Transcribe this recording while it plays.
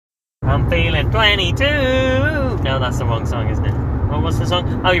I'm feeling 22. No, that's the wrong song, isn't it? What was the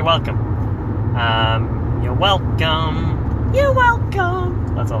song? Oh, You're Welcome. You're welcome. You're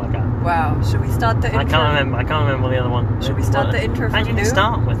welcome. That's all I got. Wow. Should we start the intro? I can't remember the other one. Should we start the intro from I didn't new?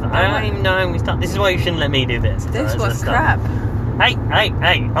 start with that. I don't even know when we start. This is why you shouldn't let me do this. This was crap. Hey,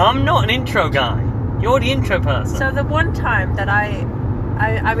 I'm not an intro guy. You're the intro person. So the one time that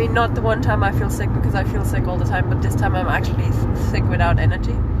I mean, not the one time I feel sick, because I feel sick all the time, but this time I'm actually sick without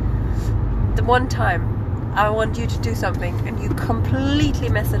energy. The one time I want you to do something and you completely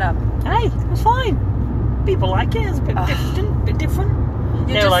mess it up. Hey, it's fine. People like it. It's a bit different.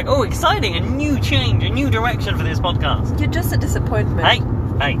 They're like, oh, exciting, a new change, a new direction for this podcast. You're just a disappointment.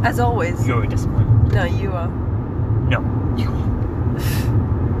 Hey. As always. You're a disappointment. No, you are. No, you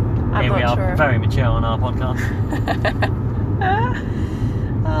are. I'm Here we not are, sure. very mature on our podcast.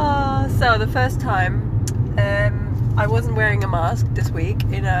 So the first time I wasn't wearing a mask this week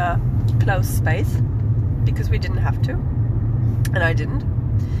in a closed space because we didn't have to, and I didn't.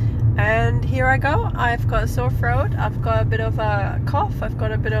 And here I go. I've got a sore throat. I've got a bit of a cough. I've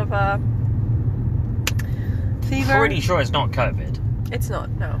got a bit of a fever. Pretty sure it's not COVID, It's not,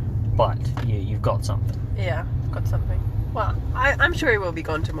 no. but you've got something. Yeah, I've got something. Well, I'm sure it will be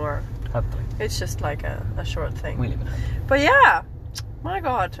gone tomorrow. Hopefully. It's just like a short thing. We live in it. But yeah, my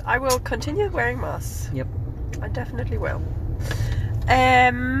God, I will continue wearing masks. Yep. I definitely will.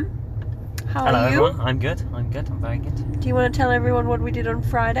 How Hello, are you? everyone. I'm good. I'm very good. Do you want to tell everyone what we did on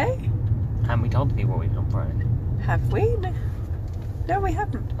Friday? Haven't we told the people what we did on Friday? Have we? No, we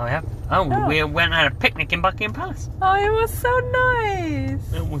haven't. Oh, we have. Oh, No. we went and had a picnic in Buckingham Palace. Oh, it was so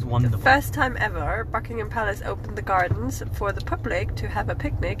nice. It was wonderful. First time ever, Buckingham Palace opened the gardens for the public to have a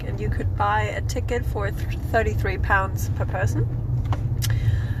picnic, and you could buy a ticket for £33 per person.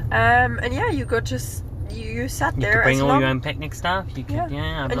 And yeah, you got you sat You there. could bring as all long, your own picnic stuff. You could,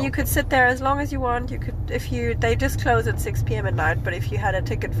 and you could sit there as long as you want. You could, they just close at 6 p.m. at night, but if you had a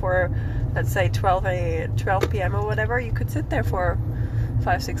ticket for, let's say 12 p.m. or whatever, you could sit there for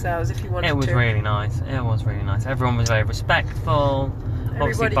 5-6 hours if you wanted to. It was really nice. Everyone was very respectful.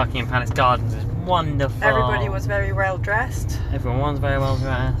 Obviously, Buckingham Palace Gardens is wonderful. Everybody was very well dressed. Everyone was very well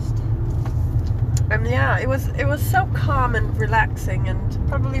dressed. And yeah, it was so calm and relaxing, and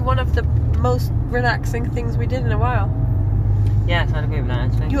probably one of the most relaxing things we did in a while. Yes, I'd agree with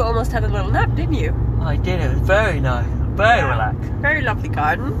that, actually. You almost had a little nap, didn't you? I did. It was very nice. Very relaxed. Very lovely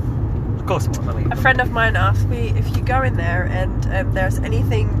garden. Of course it was. A friend of mine asked me if you go in there and there's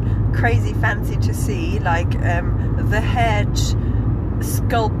anything crazy fancy to see, like the hedge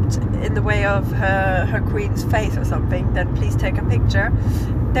sculpt in the way of her queen's face or something, then please take a picture.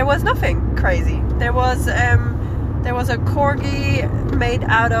 There was nothing crazy. There was a corgi made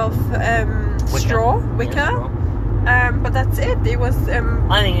out of straw, wicker. Yeah, straw. But that's it. It was.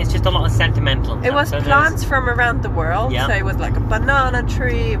 I think it's just a lot of sentimental. It was plants from around the world. Yeah. So it was like a banana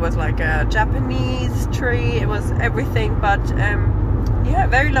tree. It was like a Japanese tree. It was everything, but yeah,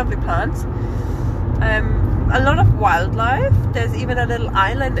 very lovely plants. A lot of wildlife. There's even a little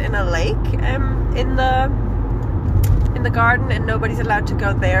island in a lake in the garden, and nobody's allowed to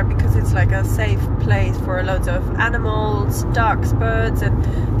go there because it's like a safe place for loads of animals, ducks, birds, and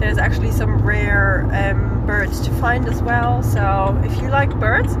there's actually some rare birds to find as well. So if you like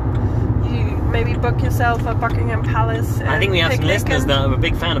birds, you maybe book yourself a Buckingham Palace. I think we have some listeners that are a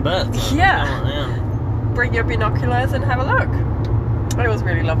big fan of birds. So Yeah. yeah. Bring your binoculars and have a look. It was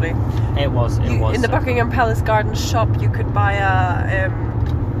really lovely. It was. In the Buckingham Palace Garden shop, you could buy a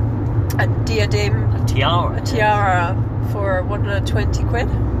diadem, A tiara. for 120 quid.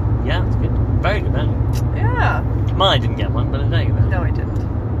 Yeah, it's good. Very good value. Yeah. Mine didn't get one, but it's very good value. No, I didn't.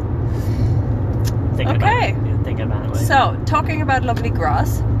 Thinking about it. So, talking about lovely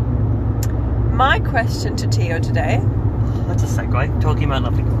grass, my question to Theo today. That's a segue. Talking about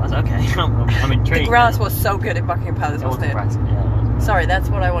lovely grass. Okay, I'm intrigued. The grass was so good in Buckingham Palace, It was wasn't it? impressive. Yeah, it was. Sorry, that's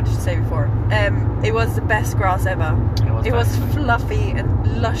what I wanted to say before. It was the best grass ever. It was fluffy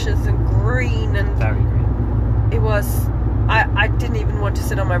and luscious and green, and very green. it was. I didn't even want to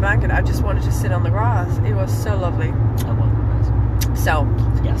sit on my blanket. I just wanted to sit on the grass. It was so lovely. It was impressive. So,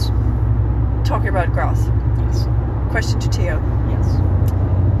 Yes. talking about grass. Yes. Question to Theo. Yes.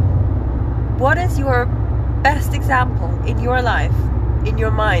 What is your best example in your life, in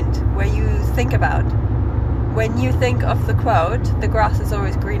your mind, where you think about when you think of the quote, "The grass is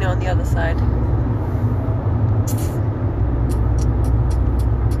always greener on the other side"?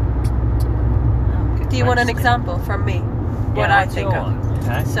 Do you want an example from me? What I think of.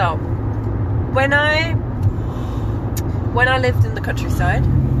 Okay. So, when I lived in the countryside,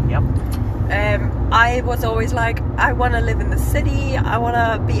 Yep. I was always like, I want to live in the city. I want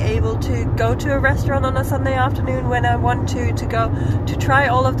to be able to go to a restaurant on a Sunday afternoon when I want to go to try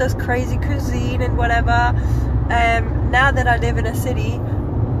all of this crazy cuisine and whatever. Now that I live in a city,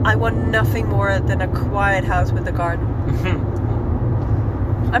 I want nothing more than a quiet house with a garden.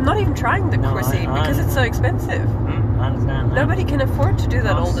 I'm not even trying the cuisine because it's so expensive. I understand that. Nobody can afford to do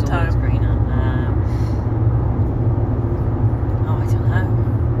that all the time. I don't know.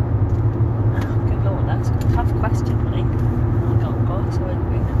 Oh, good lord, that's a tough question, honey. God's always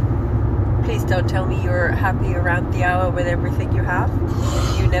greener. Please don't tell me you're happy around the hour with everything you have.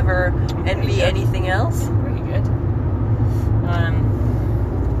 You never envy anything else. Pretty good.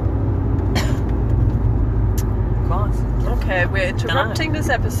 Okay, we're interrupting this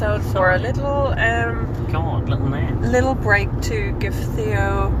episode for a little little break to give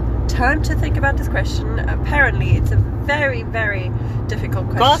Theo time to think about this question. Apparently, it's a very, very difficult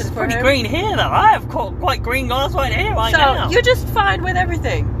question Glass is for pretty him. green here, though. I have quite green glass right here, right now. So you're just fine with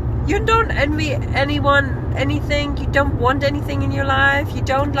everything. You don't envy anyone anything. You don't want anything in your life. You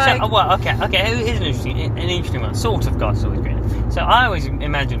don't like. So, well, okay. Here's an interesting one. Sort of glass is always greener. So I always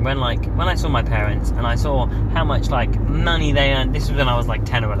imagined when I saw my parents and I saw how much money they earned. This was when I was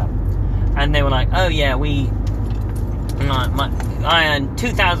 10 or 11, and they were like, "Oh yeah, I earn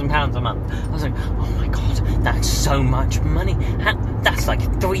 £2,000 a month." I was like, "Oh my god, that's so much money. That's like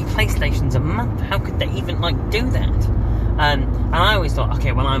 3 PlayStations a month. How could they even do that?" And I always thought,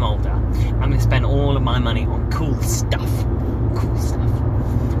 okay, when I'm older, I'm going to spend all of my money on cool stuff.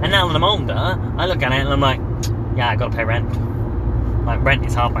 And now that I'm older, I look at it and I'm like, yeah, I got to pay rent. Rent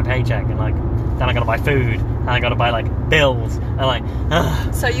is half my paycheck, and then I got to buy food, and I got to buy bills,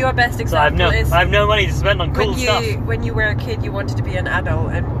 and So your best example is I have no money to spend on cool stuff. When you were a kid, you wanted to be an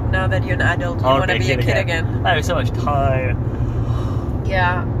adult, and now that you're an adult, you want to be a kid again. I have so much time.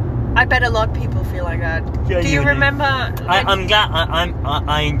 Yeah. I bet a lot of people feel like that. Yeah, do you remember? I'm glad.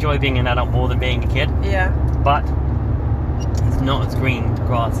 I enjoy being an adult more than being a kid. Yeah. But it's not as green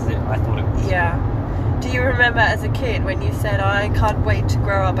grass as I thought it was. Yeah. Do you remember as a kid when you said, "Oh, I can't wait to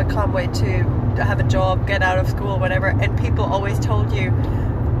grow up. I can't wait to have a job, get out of school, whatever," and people always told you,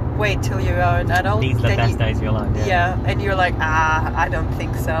 "Wait till you are an adult." These are the best days of your life. Yeah. And you're like, I don't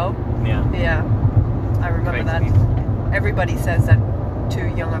think so. Yeah. Yeah. I remember Crazy that. people. Everybody says that to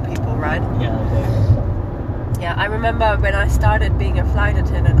younger people, right? Yeah, I do. Yeah, I remember when I started being a flight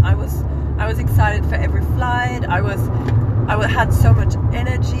attendant, I was excited for every flight. I had so much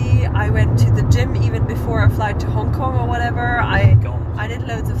energy. I went to the gym even before a flight to Hong Kong or whatever. I did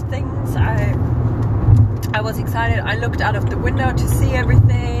loads of things. I was excited. I looked out of the window to see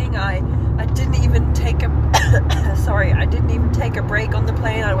everything. I didn't even take a I didn't even take a break on the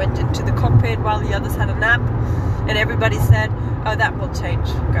plane. I went into the cockpit while the others had a nap, and everybody said, "Oh, that will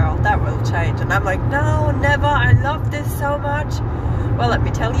change, girl. That will change." And I'm like, "No, never. I love this so much." Well, let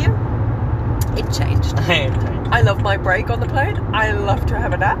me tell you, it changed. I love my break on the plane. I love to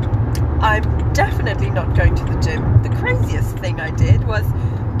have a nap. I'm definitely not going to the gym. The craziest thing I did was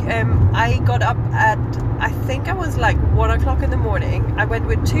I got up at, I think I was 1 o'clock in the morning. I went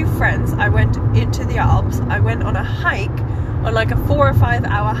with 2 friends. I went into the Alps. I went on a hike, on a 4 or 5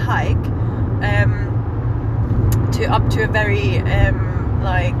 hour hike, up to a very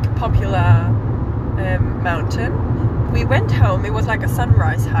popular mountain. We went home. It was a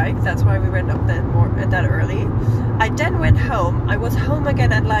sunrise hike. That's why we went up that early. I then went home. I was home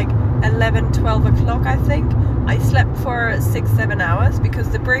again at 11, 12 o'clock, I think. I slept for 6-7 hours because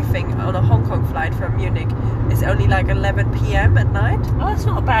the briefing on a Hong Kong flight from Munich is only 11 p.m. at night. Oh, that's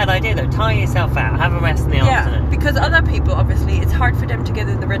not a bad idea though. Tire yourself out. Have a rest in the afternoon. Yeah, because other people, obviously, it's hard for them to get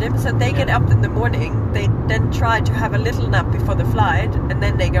in the rhythm. So they get up in the morning. They then try to have a little nap before the flight, and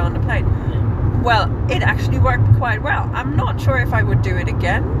then they go on the plane. Yeah. Well, it actually worked quite well. I'm not sure if I would do it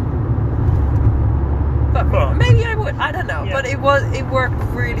again, but maybe I would. I don't know. Yeah. But it worked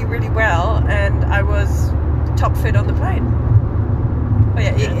really, really well, and I was top fit on the plane. But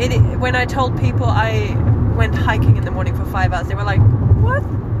yeah, when I told people I went hiking in the morning for 5 hours, they were like, "What?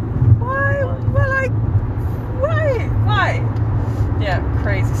 Why? Well, why?" Yeah,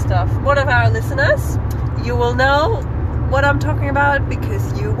 crazy stuff. One of our listeners, you will know what I'm talking about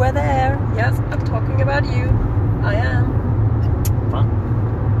because you were there. Yes, I'm talking about you. I am. Fun.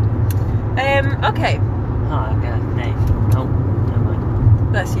 Okay. Oh, okay. Hey. No, never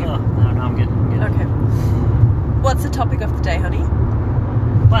mind. Bless you. Oh, no, I'm good. Okay. What's the topic of the day, honey?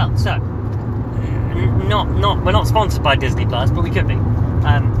 Well, so we're not sponsored by Disney Plus, but we could be.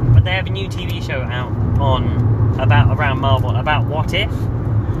 But they have a new TV show out around Marvel about what if.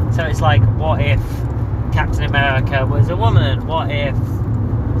 So it's what if Captain America was a woman? What if,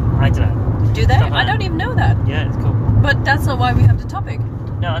 I don't know. Do they? Stuff like I don't that. even know that. Yeah, it's cool. But that's not why we have the topic.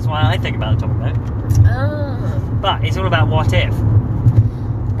 No, that's why I think about the topic though. Ah. But it's all about what if.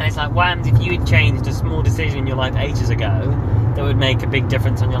 And it's like, what happens if you had changed a small decision in your life ages ago that would make a big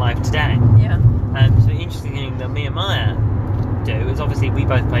difference on your life today? Yeah. So the interesting thing that me and Maya do is obviously we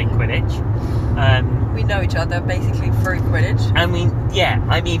both play Quidditch. We know each other basically through Quidditch.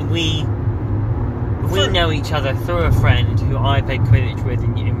 We know each other through a friend who I played Quidditch with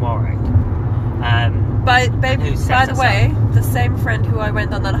in Warwick. By who the set us way, the same friend who I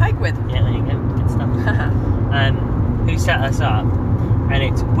went on that hike with. Yeah, there you go, good stuff. Who set us up, and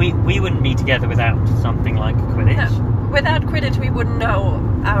it's we wouldn't be together without something like Quidditch. No. Without Quidditch, we wouldn't know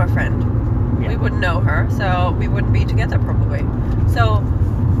our friend. Yeah. We wouldn't know her, so we wouldn't be together probably. So,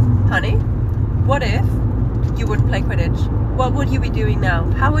 honey, what if you wouldn't play Quidditch? What would you be doing now?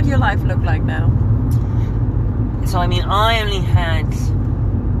 How would your life look like now? So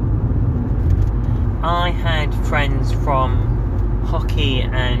I had friends from hockey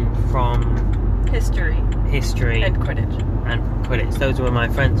and from History history and Quidditch and Quidditch. Those were where my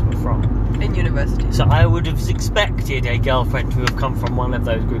friends were from. in university. So I would have expected a girlfriend to have come from one of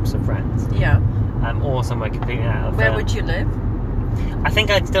those groups of friends, Yeah. or somewhere completely out of. Where would you live? I think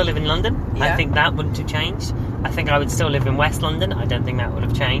I'd still live in London. Yeah. I think that wouldn't have changed. I think I would still live in West London. I don't think that would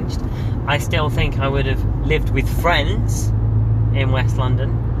have changed. I still think I would have lived with friends in West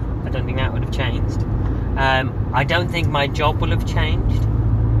London. I don't think that would have changed. I don't think my job will have changed.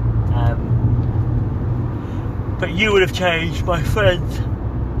 But you would have changed. My friends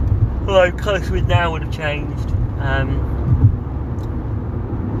who I'm close with now would have changed.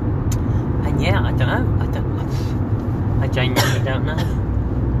 And yeah, I don't know. I genuinely don't know.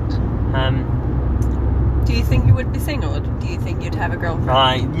 Do you think you would be single? Do you think you'd have a girlfriend?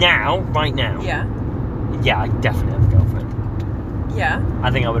 Right now. Yeah. Yeah, I definitely have a girlfriend. Yeah. I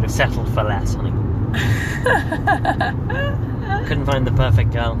think I would have settled for less, honey. Couldn't find the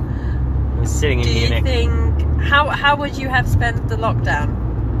perfect girl. I was sitting in Do you Munich. think how would you have spent the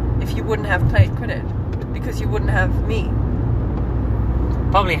lockdown if you wouldn't have played Quidditch? Because you wouldn't have me.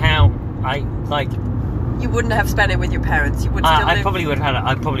 Probably how I like. You wouldn't have spent it with your parents. You would still I live. probably would have.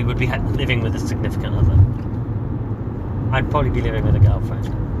 I probably would be living with a significant other. I'd probably be living with a girlfriend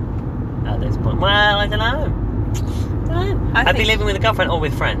at this point. Well, I don't know. I'd be living with a girlfriend or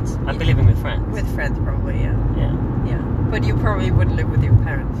with friends. I'd be living with friends. With friends, probably. Yeah. Yeah. Yeah. But you probably wouldn't live with your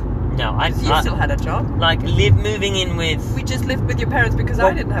parents. No, I. You still had a job. Like moving in with. We just lived with your parents because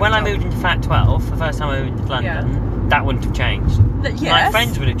I didn't have When a I job. moved into Flat 12, the first time I moved into London, that wouldn't have changed. Yes. My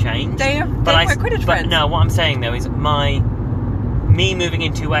friends would have changed. They were Quidditch friends. No, what I'm saying though is me moving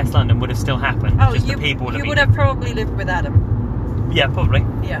into West London would have still happened. Oh, just you the people would have probably lived with Adam. Yeah, probably.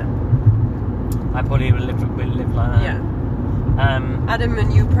 Yeah. I probably would live like that. Yeah. Adam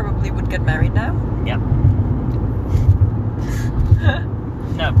and you probably would get married now. Yeah.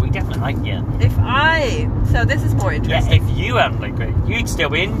 No, but we definitely So this is more interesting. Yeah, if you hadn't played Quidditch, you'd still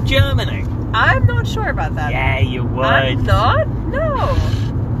be in Germany. I'm not sure about that. Yeah, you would. I'm not? No.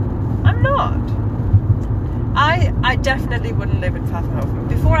 I'm not. I definitely wouldn't live in Pfaffenhofen.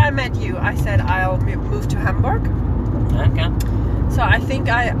 Before I met you, I said I'll move to Hamburg. Okay. So I think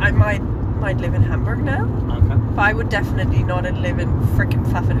I might live in Hamburg now. Okay. But I would definitely not live in frickin'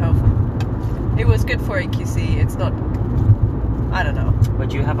 Pfaffenhofen. It was good for EQC. It's not... I don't know.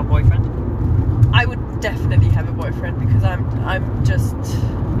 Would you have a boyfriend? I would definitely have a boyfriend because I'm just...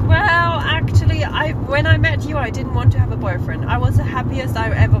 Well, actually, when I met you, I didn't want to have a boyfriend. I was the happiest I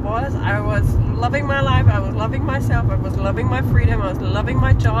ever was. I was loving my life. I was loving myself. I was loving my freedom. I was loving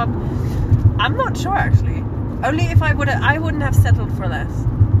my job. I'm not sure, actually. Only if I wouldn't have settled for less.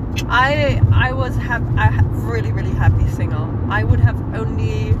 I was really, really happy single. I would have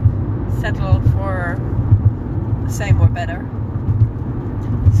only settled for same or better.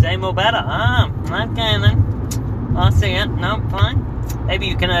 Same or better. Okay then. I'll see it. No, fine. Maybe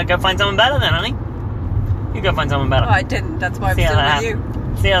you can go find someone better then, honey. You go find someone better. Oh, I didn't. That's why I'm See how still that with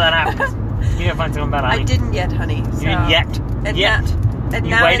you. See how that happens. You go find someone better, honey. I didn't yet, honey. So. You didn't yet? And Yet? And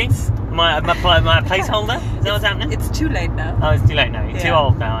You now waiting? it's... My placeholder? Is that what's happening? It's too late now. Oh, it's too late now. You're too Yeah.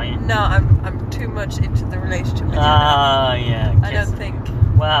 old now, are you? No, I'm too much into the relationship with you now. Oh, yeah. I don't think.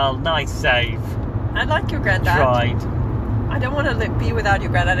 Well, nice save. I like your granddad. Tried. I don't want to be without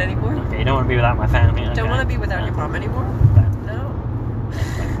your granddad anymore. Okay, you don't want to be without my family. Okay. Don't want to be without your mom anymore. No.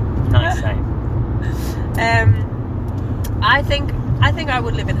 Nice save. I think I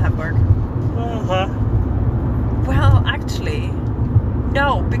would live in Hamburg. Uh-huh. Well, actually,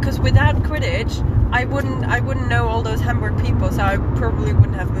 no, because without Quidditch, I wouldn't know all those Hamburg people, so I probably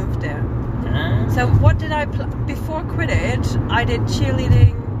wouldn't have moved there. So what did I before Quidditch? I did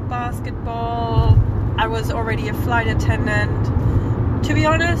cheerleading, basketball. I was already a flight attendant. To be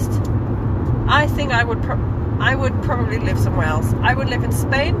honest, I think I would probably live somewhere else. I would live in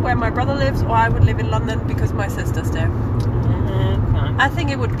Spain, where my brother lives, or I would live in London because my sister's there. Okay. I think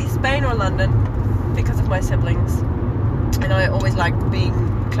it would be Spain or London because of my siblings. And I always like being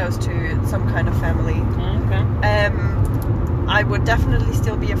close to some kind of family. Okay. I would definitely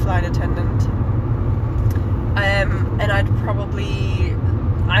still be a flight attendant. And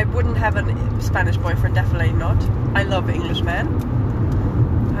I wouldn't have a Spanish boyfriend, definitely not. I love Englishmen.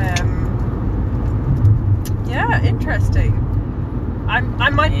 Yeah, interesting. I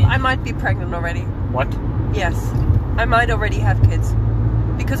might be pregnant already. What? Yes, I might already have kids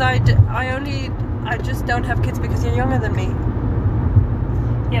because I just don't have kids because you're younger than me.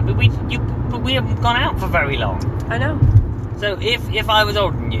 Yeah, but we haven't gone out for very long. I know. So if I was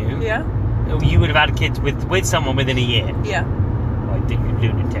older than you, Yeah. you would have had kids with someone within a year. Yeah. I think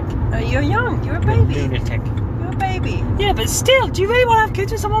you're lunatic. You're young. You're a baby. Lunatic. You're a baby. Yeah, but still, do you really want to have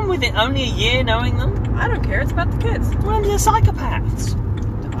kids with someone within only a year knowing them? I don't care. It's about the kids. Well, they're psychopaths.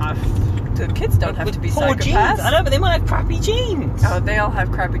 The kids don't have with to be poor psychopaths. genes. I know, but they might have crappy genes. Oh, they all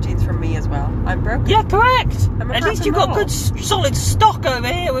have crappy genes from me as well. I'm broken. Yeah, correct. I'm a At least you've broken got good, solid stock over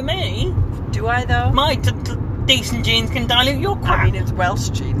here with me. Do I though? My decent genes can dilute your crap. I mean, it's Welsh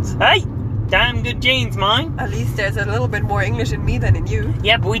genes. Hey, damn good genes, mine. At least there's a little bit more English in me than in you.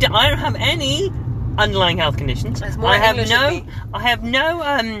 Yeah, but I don't have any underlying health conditions. There's more I have English no. in me. I have no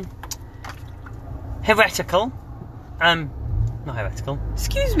heretical. Not heretical.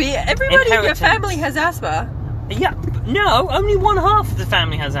 Excuse me. Everybody in your Inheritance. family has asthma. Yeah, no, only one half of the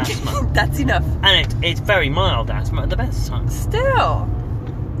family has asthma. That's enough. And it's very mild asthma at the best times. Still,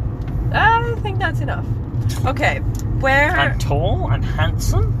 I think that's enough. Okay, where? I'm tall, I'm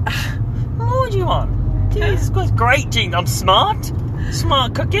handsome. What more do you want? Jesus Christ, great genes. I'm smart.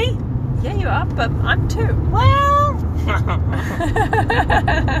 Smart cookie. Yeah, you are, but I'm too. Well.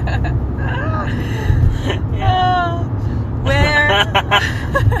 Oh, where?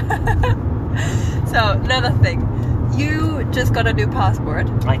 So, another thing. You just got a new passport.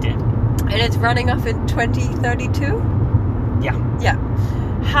 I did. And it's running off in 2032? Yeah. Yeah.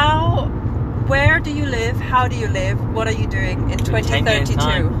 Where do you live? How do you live? What are you doing in 10 years' 2032?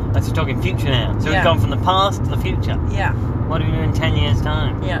 time. Let's talking future now. So Yeah. we've gone from the past to the future. Yeah. What do we do in 10 years'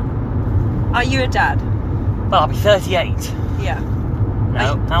 time? Yeah. Are you a dad? Well, I'll be 38. Yeah.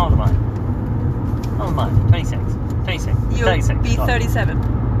 No, how old am I? How old am I? 26. 26. You'll 36. be God.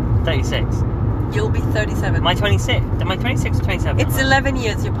 37. 36. You'll be 37. Am I 26? Am I 26 or 27? It's 11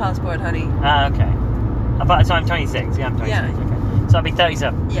 years, your passport, honey. Ah, okay. So I'm 26. Yeah, I'm 26. Yeah. Okay. So I'll be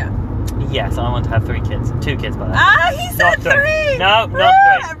 37. Yeah. Yes, I want to have 3 kids. 2 kids by then. Ah, he said Not 3. 3! No, Woo! not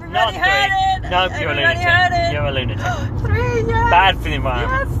 3. Everybody Not heard 3. it! No, you're a Everybody lunatic. heard it! You're a lunatic. 3, yes! Bad for the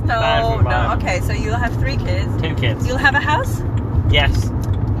environment. Yes, Bad for the no. environment. Okay, so you'll have 3 kids. 2 kids. You'll have a house? Yes.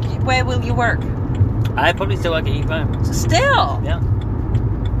 Where will you work? I probably still work at Evo. Still? Yeah.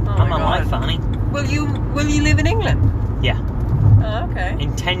 Oh I'm my on life, God. honey. Will you live in England? Yeah. Oh, okay.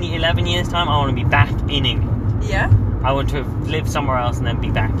 In 11 years' time, I want to be back in England. Yeah? I want to have lived somewhere else and then be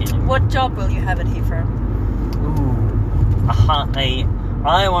back in England. What job will you have at Heathrow? Ooh.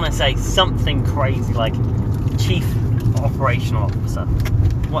 I want to say something crazy like Chief Operational Officer.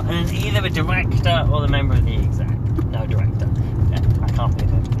 What, and either a director or the member of the exec. No, director. Yeah, I can't be a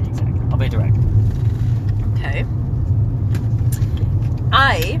member of the exec. I'll be a director. Okay.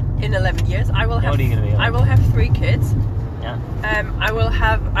 In 11 years, I will have. What are you gonna be like? I will have 3 kids. Yeah. I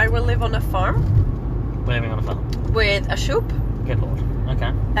will live on a farm We're living on a farm. with a shoop. Good lord.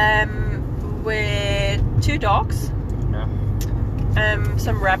 Okay. With 2 dogs. No.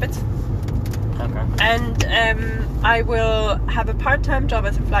 Some rabbits. Okay. And I will have a part-time job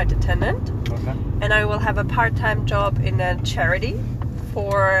as a flight attendant. Okay. And I will have a part-time job in a charity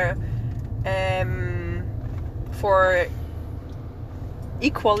for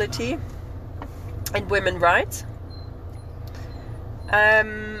equality and women's rights.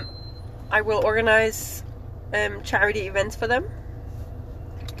 I will organize charity events for them,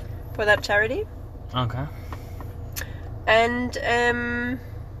 for that charity. Okay. And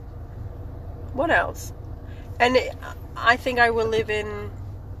what else? And I think I will live in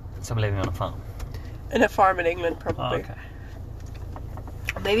So I'm living on a farm. a farm in England, Oh, probably. okay.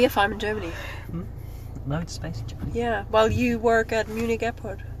 Or maybe a farm in Germany. Loads of space in Japan. Yeah. While you work at Munich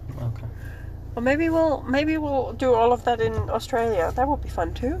Airport. Okay. Or maybe we'll do all of that in Australia. That would be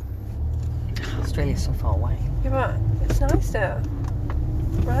fun too. Australia's so far away. Yeah, but it's nice there,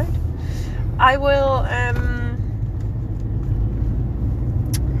 right? I will.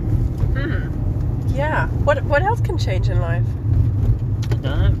 Yeah. What else can change in life? I don't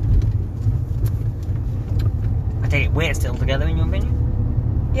know. take it we're still together in your opinion?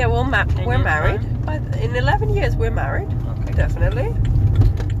 Yeah, well, we're years, married. But in 11 years, we're married. Okay. Definitely.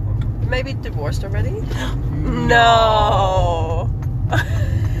 Maybe divorced already? No.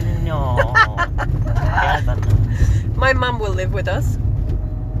 No. Yeah, but no. My mum will live with us.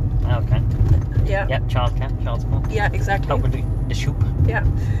 Okay. Yeah. Yep, childcare, child support. Yeah, exactly. Help with the shoop. Yeah.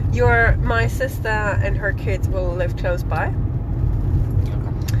 My sister and her kids will live close by.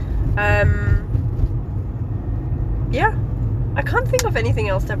 Yeah. I can't think of anything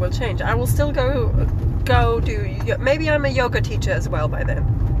else that will change. I will still go do. Maybe I'm a yoga teacher as well by then.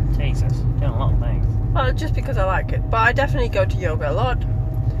 Jesus, doing a lot of things. Well, just because I like it. But I definitely go to yoga a lot.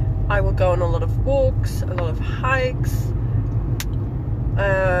 I will go on a lot of walks, a lot of hikes.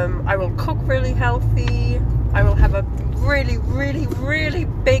 I will cook really healthy. I will have a really, really, really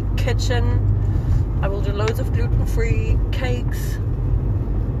big kitchen. I will do loads of gluten-free cakes.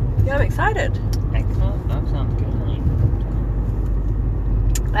 Yeah, I'm excited. Excellent. That sounds good.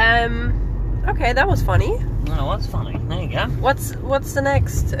 Okay, that was funny. No, that's funny. There you go. What's the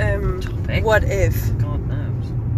next Topic? what if? God